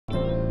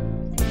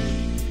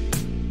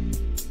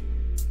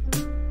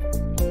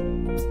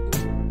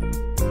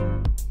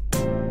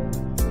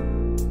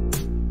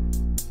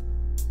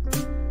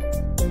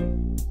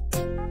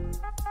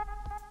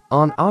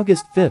On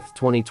August 5,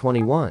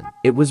 2021,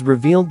 it was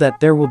revealed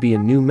that there will be a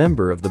new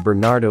member of the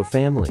Bernardo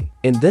family.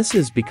 And this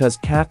is because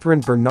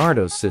Catherine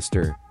Bernardo's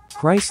sister,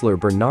 KathNiel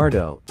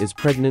Bernardo, is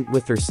pregnant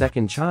with her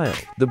second child.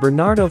 The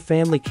Bernardo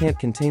family can't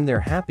contain their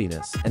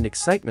happiness and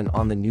excitement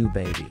on the new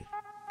baby.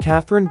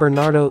 Catherine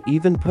Bernardo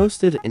even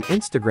posted an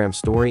Instagram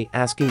story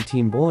asking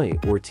Team Boy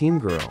or Team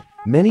Girl.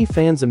 Many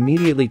fans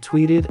immediately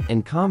tweeted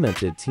and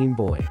commented Team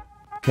Boy.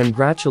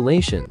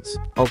 Congratulations,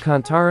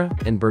 Alcantara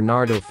and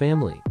Bernardo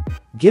family.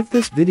 Give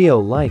this video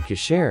a like, a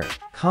share,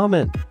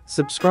 comment,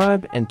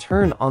 subscribe and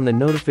turn on the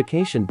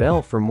notification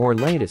bell for more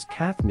latest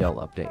KathNiel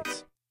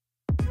updates.